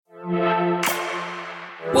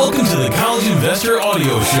Welcome to the College Investor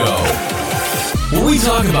Audio Show, where we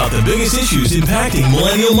talk about the biggest issues impacting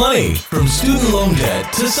millennial money, from student loan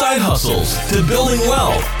debt to side hustles to building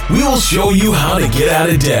wealth. We will show you how to get out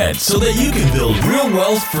of debt so that you can build real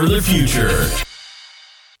wealth for the future.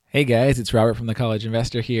 Hey guys, it's Robert from the College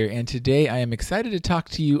Investor here, and today I am excited to talk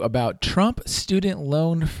to you about Trump student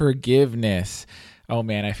loan forgiveness. Oh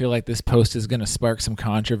man, I feel like this post is going to spark some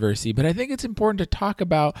controversy, but I think it's important to talk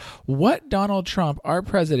about what Donald Trump, our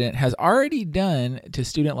president, has already done to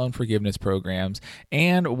student loan forgiveness programs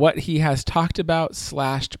and what he has talked about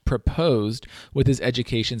 / proposed with his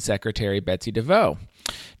education secretary, Betsy DeVos.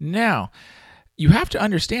 Now, you have to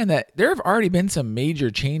understand that there have already been some major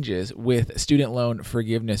changes with student loan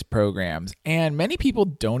forgiveness programs, and many people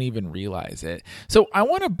don't even realize it. So I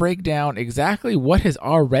want to break down exactly what has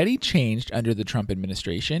already changed under the Trump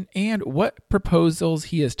administration and what proposals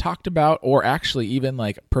he has talked about or actually even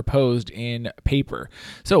proposed in paper.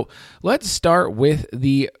 So let's start with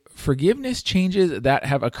the forgiveness changes that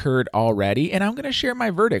have occurred already, and I'm going to share my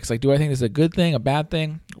verdicts. Do I think this is a good thing, a bad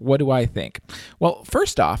thing? What do I think? Well,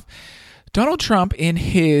 first off, Donald Trump, in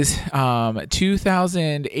his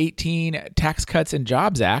 2018 Tax Cuts and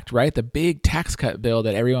Jobs Act, right, the big tax cut bill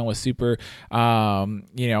that everyone was super,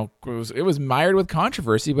 it was mired with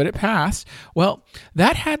controversy, but it passed. Well,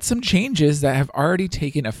 that had some changes that have already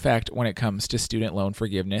taken effect when it comes to student loan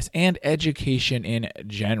forgiveness and education in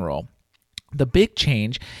general. The big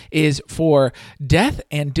change is for death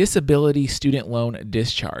and disability student loan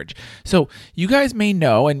discharge. So you guys may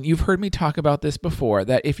know, and you've heard me talk about this before,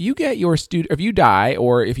 that if you get if you die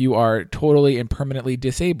or if you are totally and permanently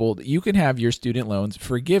disabled, you can have your student loans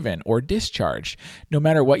forgiven or discharged. No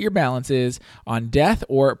matter what your balance is, on death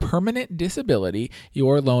or permanent disability,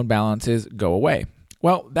 your loan balances go away.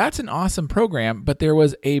 Well, that's an awesome program, but there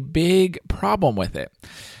was a big problem with it.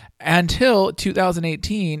 Until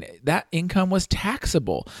 2018, that income was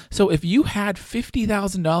taxable. So if you had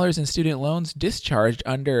 $50,000 in student loans discharged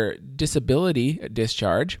under disability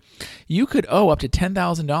discharge, you could owe up to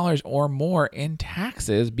 $10,000 or more in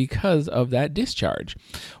taxes because of that discharge.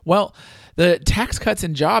 Well, the Tax Cuts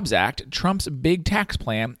and Jobs Act, Trump's big tax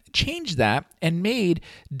plan, changed that and made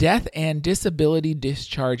death and disability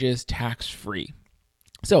discharges tax-free.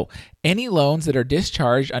 So any loans that are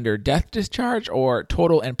discharged under death discharge or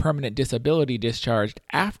total and permanent disability discharged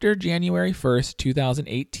after January 1st,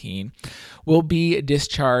 2018 will be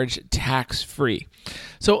discharged tax-free.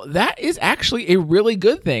 So that is actually a really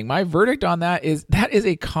good thing. My verdict on that is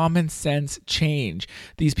a common sense change.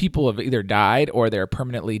 These people have either died or they're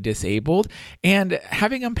permanently disabled, and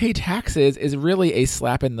having them pay taxes is really a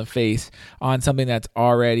slap in the face on something that's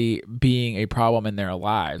already being a problem in their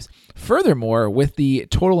lives. Furthermore, with the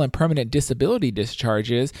total and permanent disability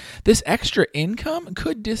discharges, this extra income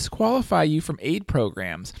could disqualify you from aid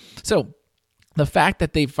programs. So the fact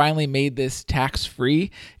that they finally made this tax-free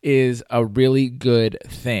is a really good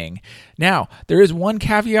thing. Now, there is one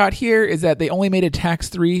caveat here, is that they only made it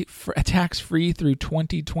tax-free through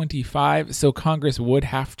 2025, so Congress would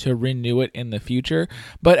have to renew it in the future.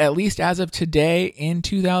 But at least as of today, in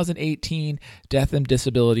 2018, death and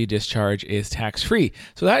disability discharge is tax-free.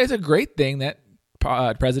 So that is a great thing that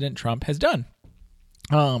President Trump has done.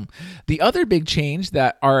 The other big change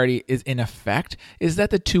that already is in effect is that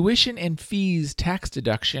the tuition and fees tax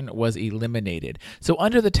deduction was eliminated. So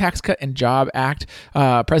under the Tax Cut and Job Act,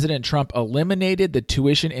 President Trump eliminated the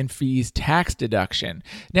tuition and fees tax deduction.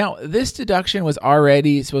 Now, this deduction was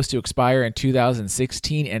already supposed to expire in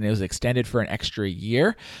 2016, and it was extended for an extra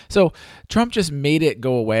year. So Trump just made it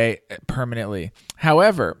go away permanently.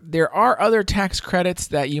 However, there are other tax credits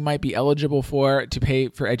that you might be eligible for to pay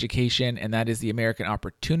for education, and that is the American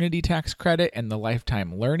Opportunity Tax Credit and the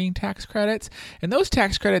Lifetime Learning Tax Credits, and those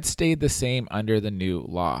tax credits stayed the same under the new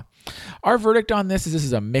law. Our verdict on this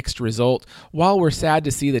is a mixed result. While we're sad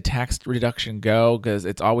to see the tax reduction go, because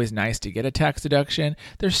it's always nice to get a tax deduction,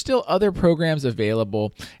 there's still other programs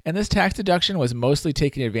available, and this tax deduction was mostly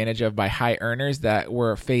taken advantage of by high earners that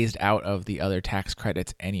were phased out of the other tax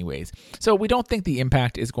credits anyways. So we don't think the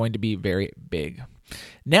impact is going to be very big.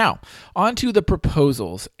 Now, on to the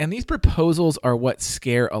proposals, and these proposals are what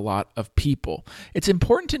scare a lot of people. It's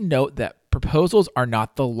important to note that proposals are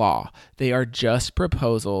not the law. They are just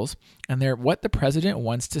proposals, and they're what the president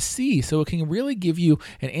wants to see, so it can really give you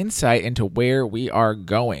an insight into where we are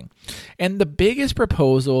going. And the biggest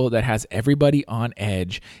proposal that has everybody on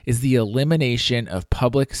edge is the elimination of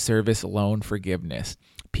public service loan forgiveness.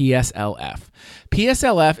 PSLF.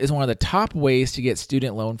 PSLF is one of the top ways to get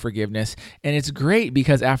student loan forgiveness, and it's great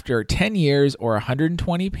because after 10 years or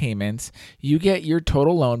 120 payments, you get your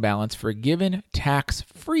total loan balance forgiven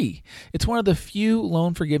tax-free. It's one of the few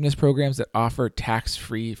loan forgiveness programs that offer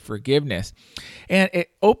tax-free forgiveness. And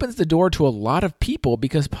it opens the door to a lot of people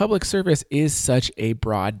because public service is such a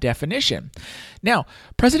broad definition. Now,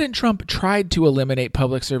 President Trump tried to eliminate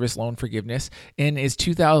public service loan forgiveness in his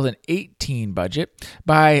 2018 budget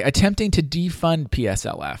by attempting to defund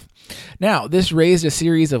PSLF. Now, this raised a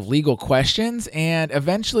series of legal questions, and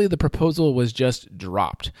eventually the proposal was just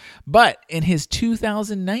dropped. But in his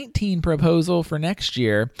 2019 proposal for next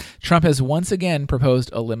year, Trump has once again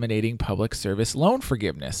proposed eliminating public service loan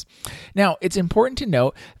forgiveness. Now, it's important to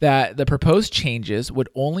note that the proposed changes would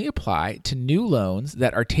only apply to new loans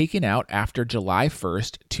that are taken out after July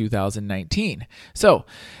 1st, 2019. So,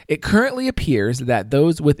 it currently appears that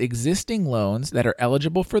those with existing loans that are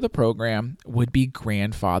eligible for the program would be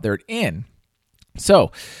grandfathered in.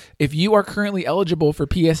 So, if you are currently eligible for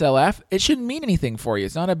PSLF, it shouldn't mean anything for you.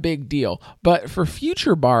 It's not a big deal. But for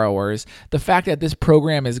future borrowers, the fact that this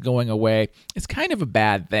program is going away is kind of a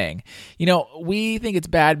bad thing. You know, we think it's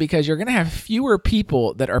bad because you're going to have fewer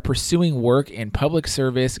people that are pursuing work in public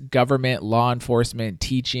service, government, law enforcement,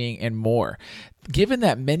 teaching, and more. Given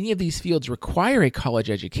that many of these fields require a college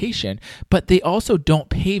education, but they also don't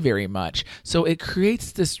pay very much. So it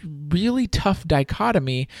creates this really tough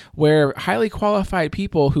dichotomy where highly qualified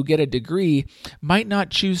people who get a degree might not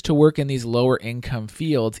choose to work in these lower income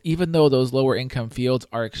fields, even though those lower income fields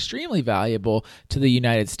are extremely valuable to the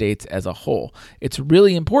United States as a whole. It's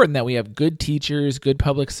really important that we have good teachers, good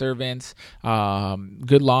public servants,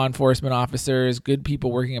 good law enforcement officers, good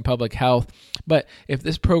people working in public health. But if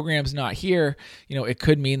this program's not here, you know, it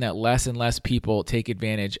could mean that less and less people take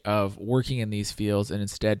advantage of working in these fields and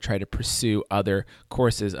instead try to pursue other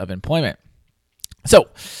courses of employment. So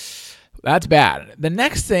that's bad. The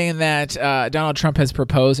next thing that Donald Trump has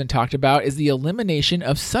proposed and talked about is the elimination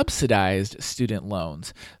of subsidized student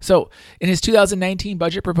loans. So in his 2019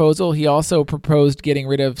 budget proposal, he also proposed getting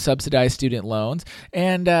rid of subsidized student loans.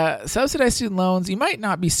 And subsidized student loans, you might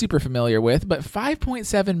not be super familiar with, but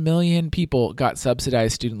 5.7 million people got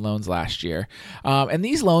subsidized student loans last year. And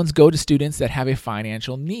these loans go to students that have a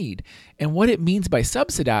financial need. And what it means by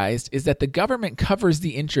subsidized is that the government covers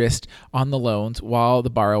the interest on the loans while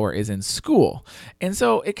the borrower is in school. And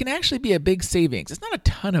so it can actually be a big savings. It's not a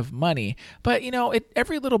ton of money, but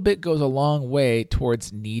every little bit goes a long way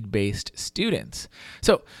towards need-based students.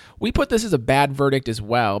 So we put this as a bad verdict as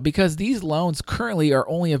well because these loans currently are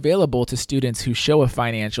only available to students who show a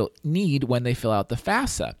financial need when they fill out the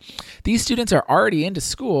FAFSA. These students are already into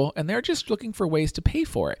school and they're just looking for ways to pay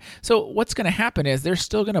for it. So what's going to happen is they're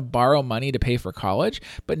still going to borrow money to pay for college,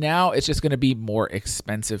 but now it's just going to be more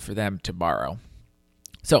expensive for them to borrow.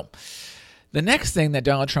 So the next thing that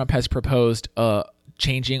Donald Trump has proposed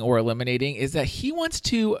changing or eliminating is that he wants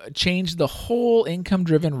to change the whole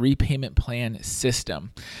income-driven repayment plan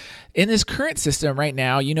system. In this current system right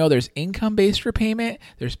now, there's income-based repayment,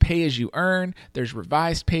 there's pay-as-you-earn, there's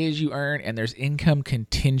revised pay-as-you-earn, and there's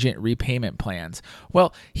income-contingent repayment plans.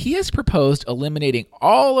 Well, he has proposed eliminating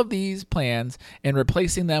all of these plans and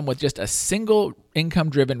replacing them with just a single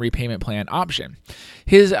income-driven repayment plan option.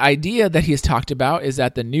 His idea that he has talked about is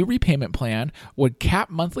that the new repayment plan would cap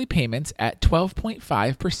monthly payments at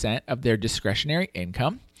 12.5% of their discretionary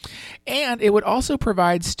income. And it would also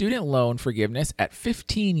provide student loan forgiveness at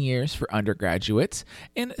 15 years for undergraduates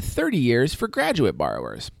and 30 years for graduate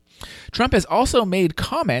borrowers. Trump has also made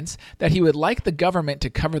comments that he would like the government to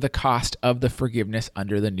cover the cost of the forgiveness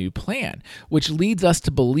under the new plan, which leads us to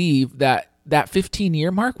believe that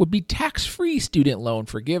 15-year mark would be tax-free student loan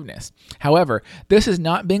forgiveness. However, this has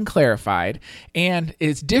not been clarified, and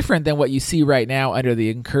it's different than what you see right now under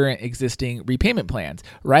the current existing repayment plans,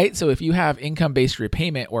 right? So if you have income-based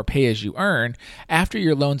repayment or pay-as-you-earn, after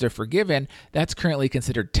your loans are forgiven, that's currently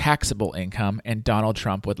considered taxable income, and Donald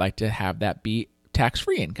Trump would like to have that be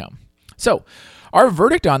tax-free income. So our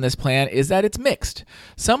verdict on this plan is that it's mixed.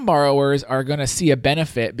 Some borrowers are going to see a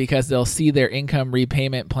benefit because they'll see their income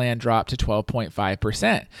repayment plan drop to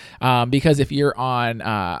 12.5%. Because if you're on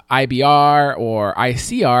IBR or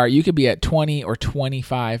ICR, you could be at 20 or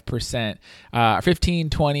 25%, 15,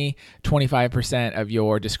 20, 25% of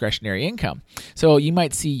your discretionary income. So you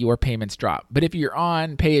might see your payments drop. But if you're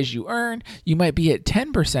on pay-as-you-earn, you might be at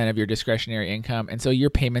 10% of your discretionary income, and so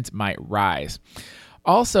your payments might rise.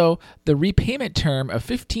 Also, the repayment term of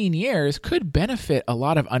 15 years could benefit a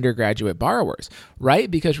lot of undergraduate borrowers, right?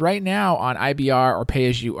 Because right now on IBR or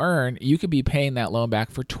pay-as-you-earn, you could be paying that loan back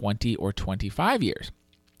for 20 or 25 years.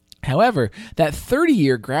 However, that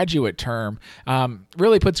 30-year graduate term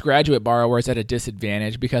really puts graduate borrowers at a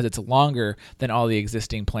disadvantage because it's longer than all the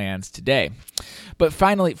existing plans today. But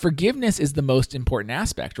finally, forgiveness is the most important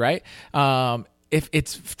aspect, right? If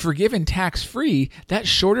it's forgiven tax-free, that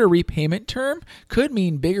shorter repayment term could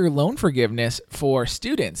mean bigger loan forgiveness for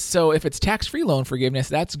students. So if it's tax-free loan forgiveness,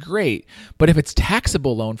 that's great. But if it's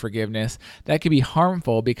taxable loan forgiveness, that could be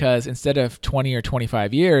harmful because instead of 20 or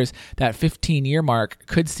 25 years, that 15-year mark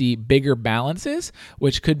could see bigger balances,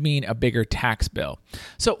 which could mean a bigger tax bill.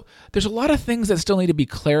 So there's a lot of things that still need to be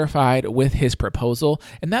clarified with his proposal,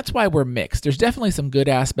 and that's why we're mixed. There's definitely some good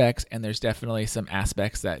aspects, and there's definitely some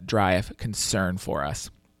aspects that drive concern for us.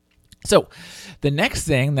 So the next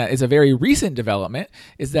thing that is a very recent development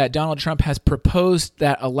is that Donald Trump has proposed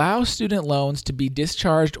that allow student loans to be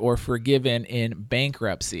discharged or forgiven in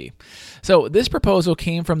bankruptcy. So this proposal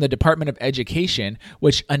came from the Department of Education,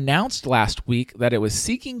 which announced last week that it was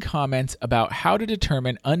seeking comments about how to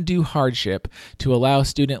determine undue hardship to allow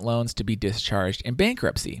student loans to be discharged in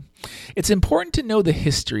bankruptcy. It's important to know the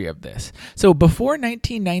history of this. So before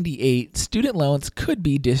 1998, student loans could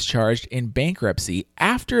be discharged in bankruptcy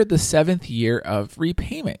after the 7th year of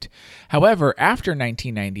repayment. However, after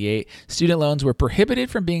 1998, student loans were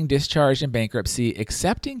prohibited from being discharged in bankruptcy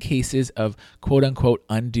except in cases of quote-unquote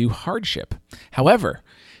undue hardship. However,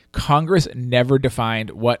 Congress never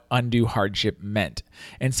defined what undue hardship meant.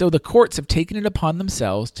 And so the courts have taken it upon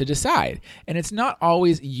themselves to decide. And it's not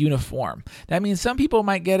always uniform. That means some people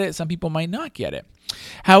might get it, some people might not get it.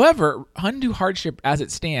 However, undue hardship as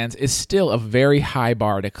it stands is still a very high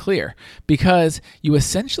bar to clear because you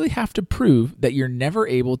essentially have to prove that you're never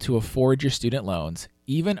able to afford your student loans,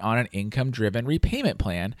 even on an income-driven repayment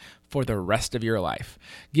plan for the rest of your life.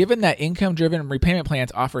 Given that income-driven repayment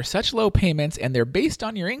plans offer such low payments and they're based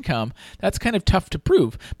on your income, that's kind of tough to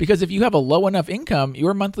prove because if you have a low enough income,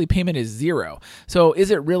 your monthly payment is zero. So is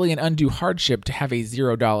it really an undue hardship to have a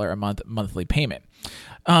 $0 a month monthly payment?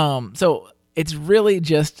 So it's really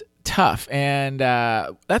just tough, and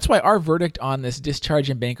that's why our verdict on this discharge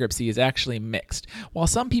in bankruptcy is actually mixed. While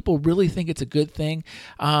some people really think it's a good thing,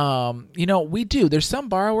 we do. There's some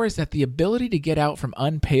borrowers that the ability to get out from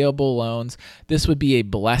unpayable loans, this would be a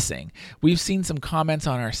blessing. We've seen some comments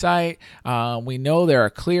on our site. We know there are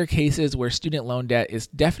clear cases where student loan debt is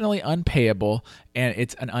definitely unpayable and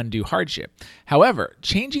it's an undue hardship. However,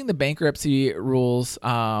 changing the bankruptcy rules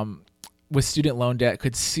with student loan debt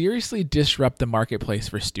could seriously disrupt the marketplace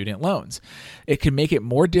for student loans. It could make it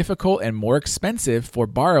more difficult and more expensive for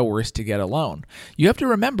borrowers to get a loan. You have to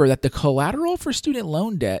remember that the collateral for student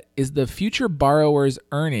loan debt is the future borrower's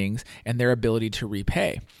earnings and their ability to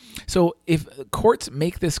repay. So if courts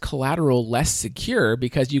make this collateral less secure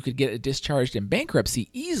because you could get it discharged in bankruptcy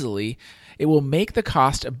easily, it will make the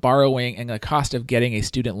cost of borrowing and the cost of getting a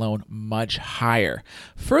student loan much higher.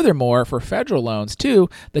 Furthermore, for federal loans too,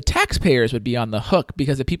 the taxpayers would be on the hook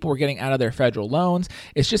because if people were getting out of their federal loans,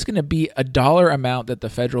 it's just going to be a dollar amount that the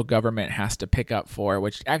federal government has to pick up for,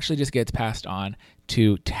 which actually just gets passed on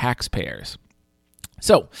to taxpayers.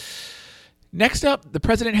 So, next up, the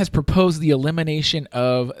president has proposed the elimination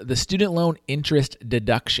of the student loan interest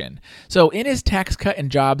deduction. So in his Tax Cut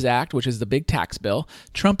and Jobs Act, which is the big tax bill,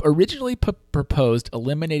 Trump originally proposed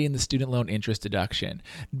eliminating the student loan interest deduction.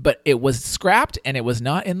 But it was scrapped and it was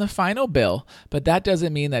not in the final bill, but that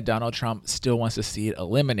doesn't mean that Donald Trump still wants to see it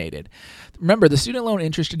eliminated. Remember, the student loan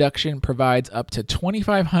interest deduction provides up to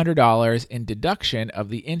 $2,500 in deduction of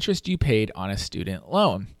the interest you paid on a student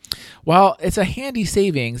loan. While it's a handy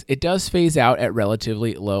savings, it does phase out at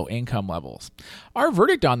relatively low income levels. Our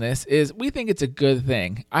verdict on this is we think it's a good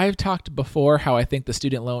thing. I've talked before how I think the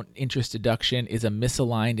student loan interest deduction is a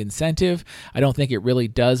misaligned incentive. I don't think it really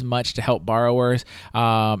does much to help borrowers.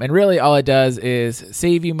 And really all it does is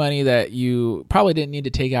save you money that you probably didn't need to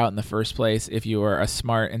take out in the first place if you were a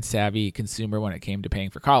smart and savvy consumer when it came to paying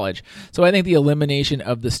for college. So I think the elimination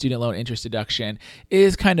of the student loan interest deduction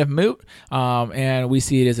is kind of moot, and we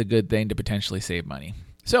see it as a good thing to potentially save money.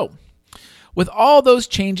 So, with all those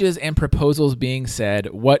changes and proposals being said,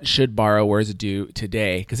 what should borrowers do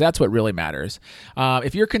today? Because that's what really matters.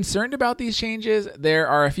 If you're concerned about these changes, there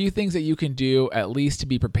are a few things that you can do at least to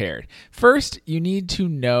be prepared. First, you need to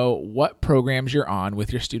know what programs you're on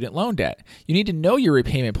with your student loan debt. You need to know your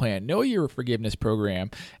repayment plan, know your forgiveness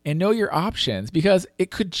program, and know your options because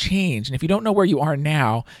it could change. And if you don't know where you are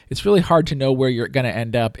now, it's really hard to know where you're going to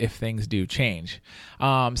end up if things do change.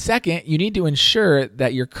 Second, you need to ensure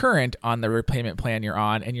that you're current on the whatever payment plan you're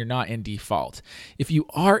on and you're not in default. If you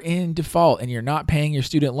are in default and you're not paying your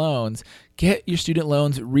student loans, get your student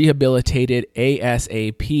loans rehabilitated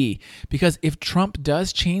ASAP, because if Trump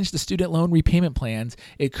does change the student loan repayment plans,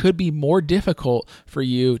 it could be more difficult for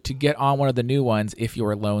you to get on one of the new ones if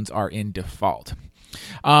your loans are in default.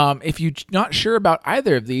 If you're not sure about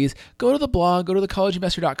either of these, go to the blog, go to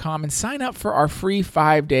thecollegeinvestor.com and sign up for our free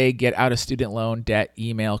 5-day Get Out of Student Loan Debt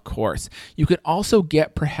email course. You can also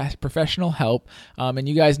get professional help. And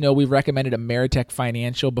you guys know we've recommended Ameritech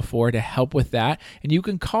Financial before to help with that. And you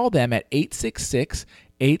can call them at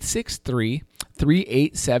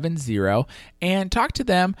 866-863-3870 and talk to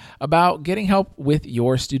them about getting help with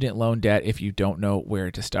your student loan debt if you don't know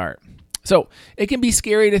where to start. So it can be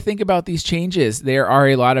scary to think about these changes. There are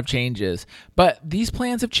a lot of changes, but these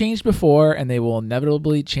plans have changed before and they will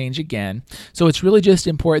inevitably change again. So it's really just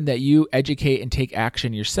important that you educate and take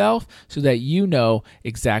action yourself so that you know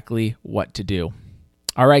exactly what to do.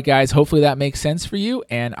 All right, guys, hopefully that makes sense for you,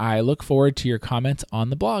 and I look forward to your comments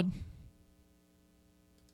on the blog.